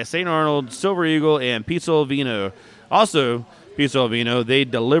you by St. Arnold, Silver Eagle, and Pizza El Vino. Also, Pizza El Vino, they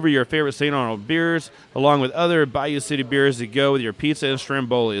deliver your favorite St. Arnold beers along with other Bayou City beers to go with your pizza and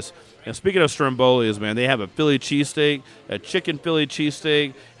Strombolis. And speaking of Strombolis, man, they have a Philly cheesesteak, a chicken Philly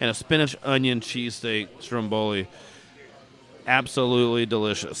cheesesteak, and a spinach onion cheesesteak Stromboli. Absolutely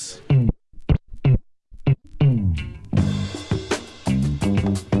delicious.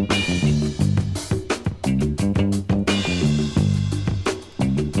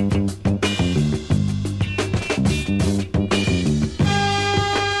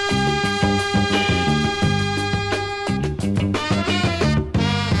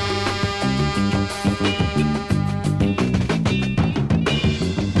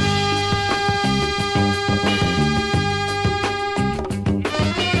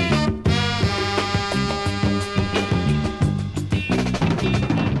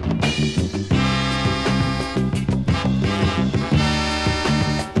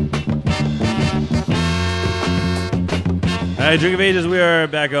 All right, Drink of Ages, we are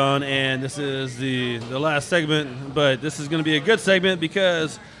back on, and this is the last segment, but this is going to be a good segment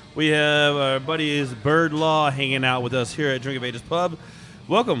because we have our buddies Bird Law hanging out with us here at Drink of Ages Pub.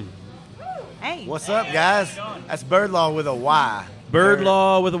 Welcome. Hey. What's up, guys? That's Bird Law with a Y. Bird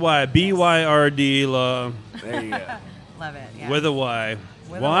Law with a Y. BYRD Law There you go. Love it. Yeah. with a Y.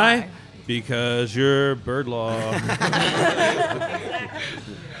 With a Why? Y. Because you're Bird Law.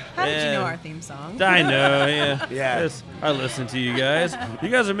 How did you know And- our theme song? I know, yeah. Yeah. Yes, I listen to you guys. You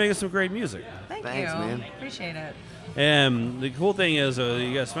guys are making some great music. Thank Thanks, you. man. Appreciate it. And the cool thing is,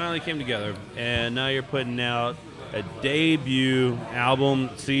 you guys finally came together, and now you're putting out a debut album,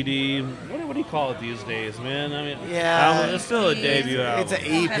 CD. What do you call it these days, man? I mean, Yeah. album, it's still a debut album. It's an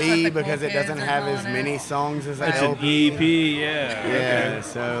That's what EP the because cool it doesn't kids are have as calling many it. songs as an It's an LP. EP, yeah. Yeah,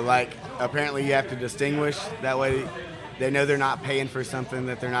 so like apparently you have to distinguish. That way they know they're not paying for something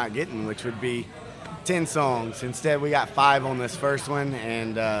that they're not getting, which would be 10 songs. Instead, we got 5 on this first one,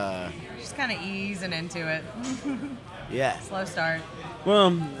 and Just kind of easing into it. yeah. Slow start. Well,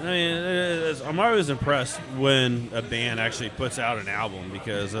 I mean, I'm always impressed when a band actually puts out an album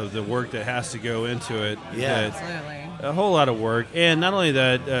because of the work that has to go into it. Yeah. That- Absolutely. a whole lot of work, and not only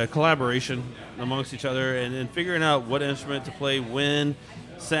that, collaboration amongst each other, and figuring out what instrument to play when,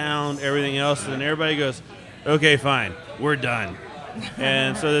 sound, everything else, and everybody goes, okay, fine, we're done.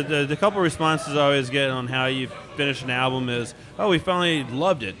 And so the couple responses I always get on how you finish an album is, oh, we finally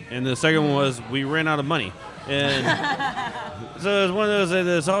loved it, and the second one was, we ran out of money. And so it's one of those that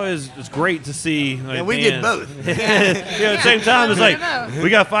it's great to see. Like, And we did bands- both. at the same time, it's like,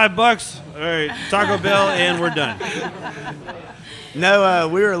 we got $5, all right, Taco Bell, and we're done. No,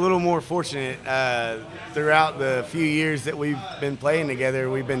 we were a little more fortunate throughout the few years that we've been playing together.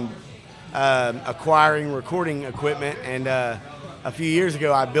 We've been acquiring recording equipment, and a few years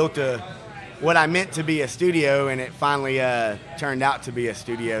ago I built what I meant to be a studio, and it finally turned out to be a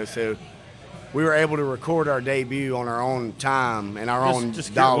studio. So we were able to record our debut on our own time and our own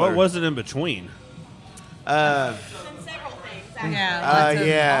Just dollar. what was it in between? Yeah.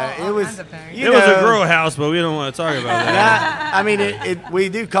 Yeah, it was. It was a grow house, but we don't want to talk about that. I mean, we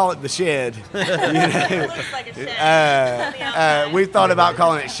do call it the shed. We thought about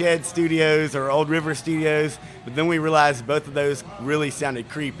calling it Shed Studios or Old River Studios, but then we realized both of those really sounded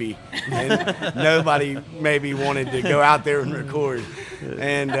creepy, and nobody maybe wanted to go out there and record.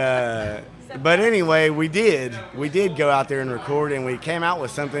 And but anyway, we did go out there and record, and we came out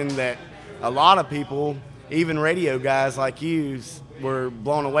with something that a lot of people, even radio guys like you, were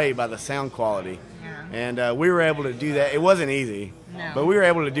blown away by the sound quality. Yeah. And we were able to do that. It wasn't easy, No. but we were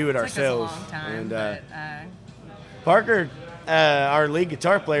able to do it Took us a ourselves. long time, And but, Parker, our lead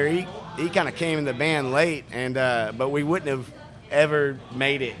guitar player, he kind of came in the band late, and but we wouldn't have ever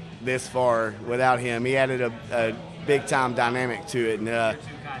made it this far without him. He added a big time dynamic to it, and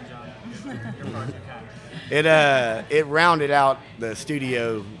it rounded out the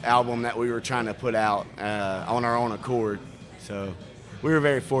studio album that we were trying to put out on our own accord. So we were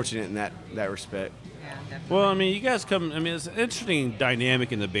very fortunate in that respect. Well, I mean, you guys come. I mean, it's an interesting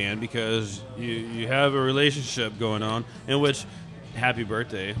dynamic in the band because you have a relationship going on in which. Happy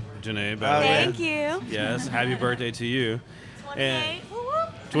birthday, Janae. By the way. Thank you. Yes, happy birthday to you. 28. And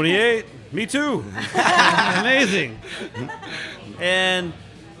 28. Me too. Amazing. And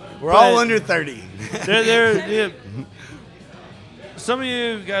we're all under 30. Yeah, some of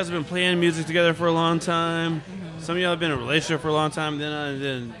you guys have been playing music together for a long time. Some of you have been in a relationship for a long time.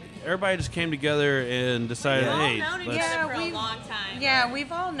 Then everybody just came together and decided, hey, Yeah,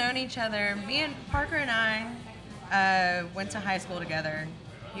 we've all known each other. Me and Parker and I went to high school together.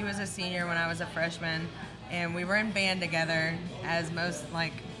 He was a senior when I was a freshman, and we were in band together, as most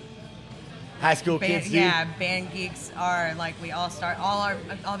like high school band, kids do. yeah, band geeks are. Like we all start,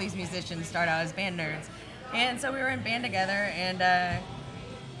 all these musicians start out as band nerds, and so we were in band together, and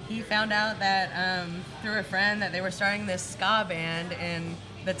he found out that through a friend that they were starting this ska band in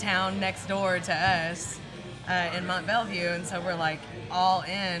the town next door to us. In Mont Bellevue, and so we're like all in,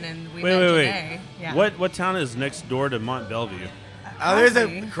 and we met Janae. Yeah. What town is next door to Mont Bellevue? Oh, there's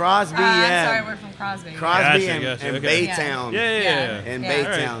a Crosby. Yeah. I'm sorry, we're from Crosby. Crosby Gotcha, and okay. Baytown. Yeah. And Yeah.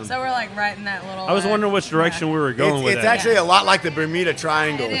 Baytown. So we're like right in that little. I was wondering which direction we were going with It's that. actually a lot like the Bermuda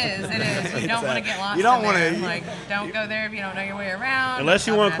Triangle. It is. You don't want to get lost. You don't want to. wanna- Like, don't go there if you don't know your way around. Unless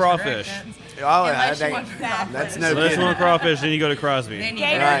you Don't want ask for crawfish. directions. Oh, Unless you that- want crawfish. that's no Unless you kidding. want crawfish, then you go to Crosby. Then you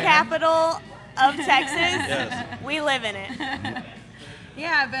Gator go there. capital of Texas. Yes. We live in it.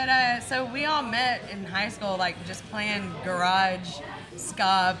 Yeah, but so we all met in high school, like just playing garage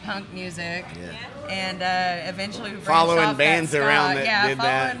ska punk music. And eventually we branched Following off bands that ska, around that did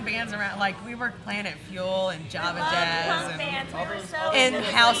that. following bands around. Like we were playing at Fuel and Java Jazz Punk bands, we were so and into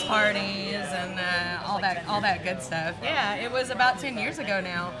house it. parties and all that good stuff. Yeah, it was about 10 years ago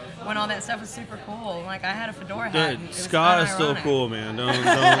now when all that stuff was super cool. Like I had a fedora hat. And Dude, it was ska is still unironic. cool, man. Don't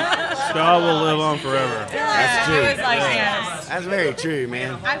ska will live on forever. That's true. It was like, yes. That's very true,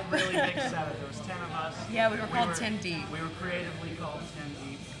 man. Really big set. There was 10 of us. Yeah, we were called 10 Deep. We were creatively called 10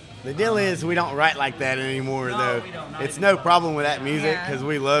 Deep. The deal is we don't write like that anymore, though. we don't. It's no problem with that music Yeah. because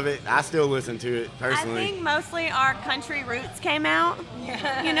we love it. I still listen to it I personally. think mostly our country roots came out.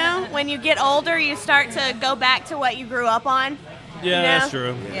 You know, when you get older, you start to go back to what you grew up on. Yeah, you know? that's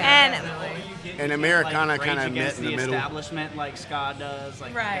true. And And Americana Rage kind of met Against in the the middle. establishment like ska does.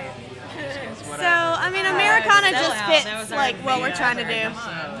 Like, Right. so, I mean, Americana Sell just Out, that fits was our like what we're big trying to record.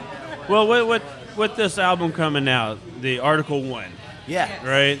 do. Well, with this album coming out, the Article 1. Yeah.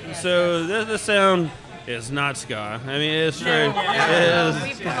 Right? So the sound is not ska. I mean, it's straight. It is.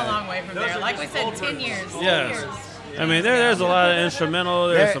 We've come a long way from there. Like we said, 10 years. 10 Yes. years. I mean, there's a lot of instrumental.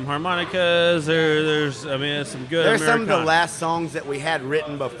 There's There- some harmonicas. There's some good. There's some of the Americana. last songs that we had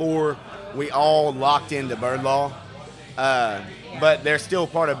written before we all locked into Bird Law. But they're still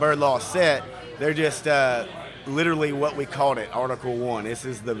part of Bird Law's set. They're just literally what we called it, Article 1. This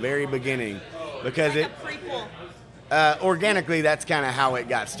is the very beginning. Because it organically, that's kind of how it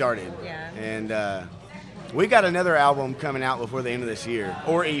got started. Yeah. And we got another album coming out before the end of this year,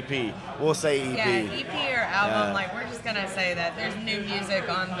 or EP. We'll say EP. Yeah, EP or album, like we're just gonna say that there's new music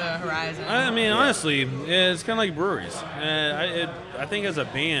on the horizon. I mean, honestly, it's kind of like breweries. I think as a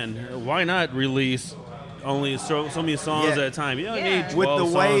band, why not release only so many songs Yeah. at a time? You don't Yeah. need 12 With the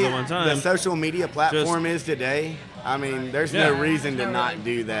songs way at one time. the social media platform is today, I mean, there's no Yeah. reason to No not reason.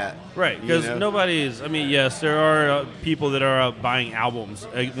 do that. Right, you because know? nobody's. I mean, yes, there are people that are buying albums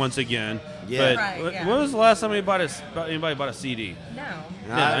once again. Yeah. But Right, yeah. when was the last time anybody bought a CD? No.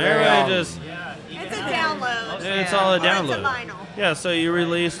 Not Yeah, very everybody often. just. It's a download. It's all a Or it's a download. vinyl. Yeah, so you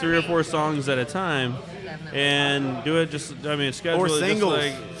release 3 or 4 songs at a time, Definitely. and do it just. I mean, schedule Or it singles.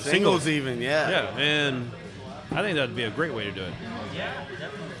 Just like Singles even, yeah. Yeah, and I think that'd be a great way to do it.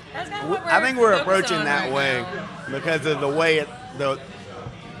 That's kind of what I think we're focused approaching on that right way now. because of the way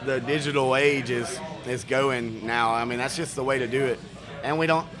the digital age is going now. I mean, that's just the way to do it. And we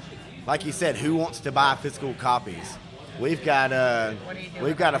don't, like you said, who wants to buy physical copies? We've got a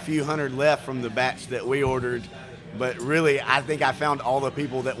few hundred left from the batch that we ordered, but really, I think I found all the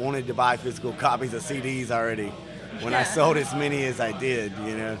people that wanted to buy physical copies of CDs already when I sold as many as I did,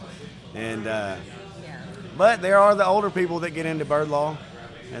 you know. And but there are the older people that get into Bird Law,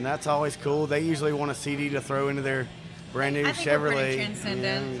 and that's always cool. They usually want a CD to throw into their brand new I think Chevrolet. we're pretty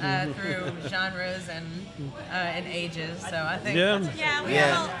transcendent through genres and ages. So I think Yeah. Yeah, we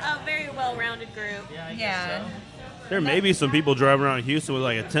Yeah. have a very well-rounded group. yeah. There may be some people driving around Houston with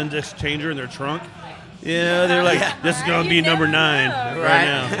like a 10-disc changer in their trunk. Yeah, they're like, this is going to be You number never 9 know. right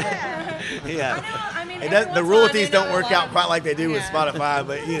now. Yeah. I mean, It does, every the once in a while royalties they know don't a work lot out of- quite like they do with Yeah. Spotify,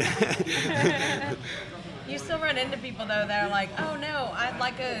 but you know. You still run into people though that are like, oh no, I'd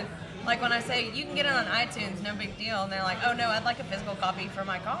like when I say you can get it on iTunes, no big deal, and they're like, oh no, I'd like a physical copy for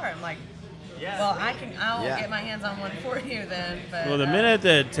my car. I'm like, well, I'll Yeah. get my hands on one for you then. But Well, the minute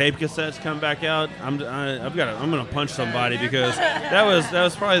that tape cassettes come back out, I'm gonna punch somebody because that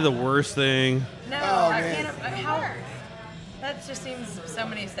was probably the worst thing. no, Oh, I man. can't. How? That just seems so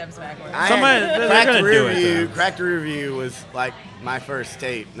many steps backwards. Somebody- they're gonna do it, though. Cracked Review was like my first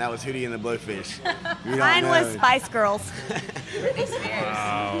tape, and that was Hootie and the Blowfish. You don't Mine was know. Spice Girls. Britney Spears.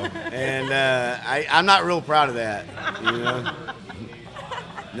 Wow. And I'm not real proud of that. You know,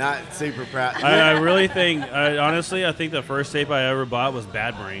 not super proud. I really think, honestly, I think the first tape I ever bought was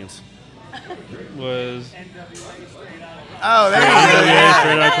Bad Brains. Was Oh, there you yeah, go. yeah,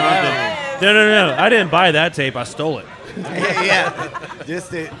 straight out Compton. No, I didn't buy that tape. I stole it Yeah,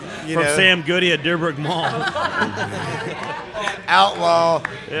 just to, you from know, Sam Goody at Deerbrook Mall. outlaw.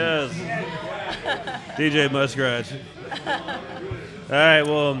 Yes. DJ Muskrat. All right,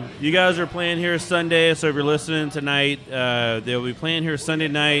 well, you guys are playing here Sunday, so if you're listening tonight, they'll be playing here Sunday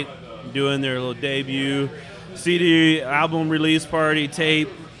night, doing their little debut CD album release party tape,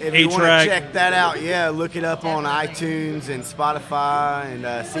 If you want to 8-track. check that out, yeah, look it up on iTunes and Spotify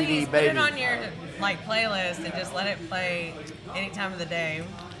and CD Please put Baby. it on your playlist and just let it play any time of the day.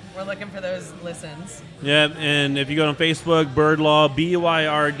 We're looking for those listens. Yep, and if you go on Facebook, Bird Law,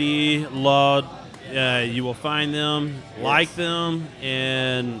 BYRD Law, you will find them, like them,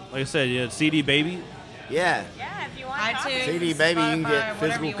 and like I said, CD Baby. Yeah. Yeah, if you want iTunes, CD Baby, you can Spotify, get whatever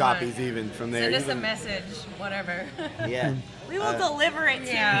physical you copies want. even from there. Send us a even- message, whatever. Yeah. We will deliver it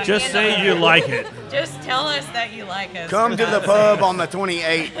to you. Just say you like it. Just tell us that you like us. Come to the pub on the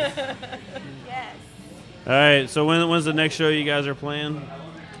 28th. Yes. All right. So when's the next show you guys are playing?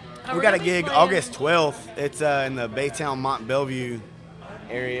 We got a gig August 12th. It's in the Baytown Mont Bellevue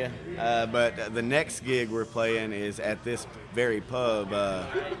area. But the next gig we're playing is at this very pub. Well,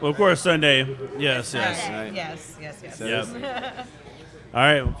 of course, Sunday. Yes. Right. Yes. So Yep. All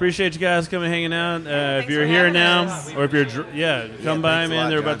right, well, appreciate you guys coming and hanging out. If you're for here having now, us. or if you're come by, thanks a man. lot,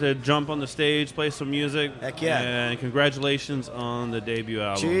 They're John. about to jump on the stage, play some music. Heck yeah. And congratulations on the debut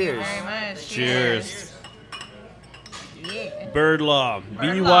album. Cheers. Very much. Cheers. Yeah. Bird Law.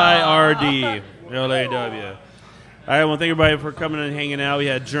 Bird BYRD. LAW. All right, well, thank everybody for coming and hanging out. We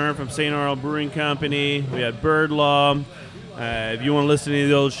had Jern from St. Arnold Brewing Company. We had Bird Law. If you want to listen to any of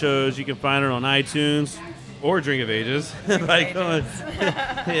those shows, you can find it on iTunes or Drink of Ages by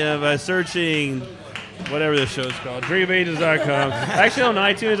searching whatever the show's called, drinkofages.com. Actually, on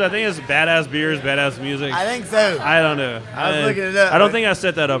iTunes, I think it's Badass Beers, Badass Music. I think so. I don't know. I was looking it up. I don't think I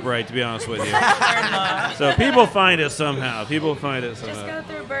set that up right, to be honest with you. So people find it somehow. Just go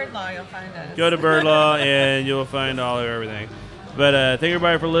through Bird Law, you'll find us. Go to Bird Law and you'll find all of everything. But thank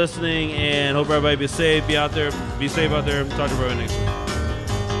everybody for listening, and hope everybody be safe. Be safe out there. Talk to everybody next week.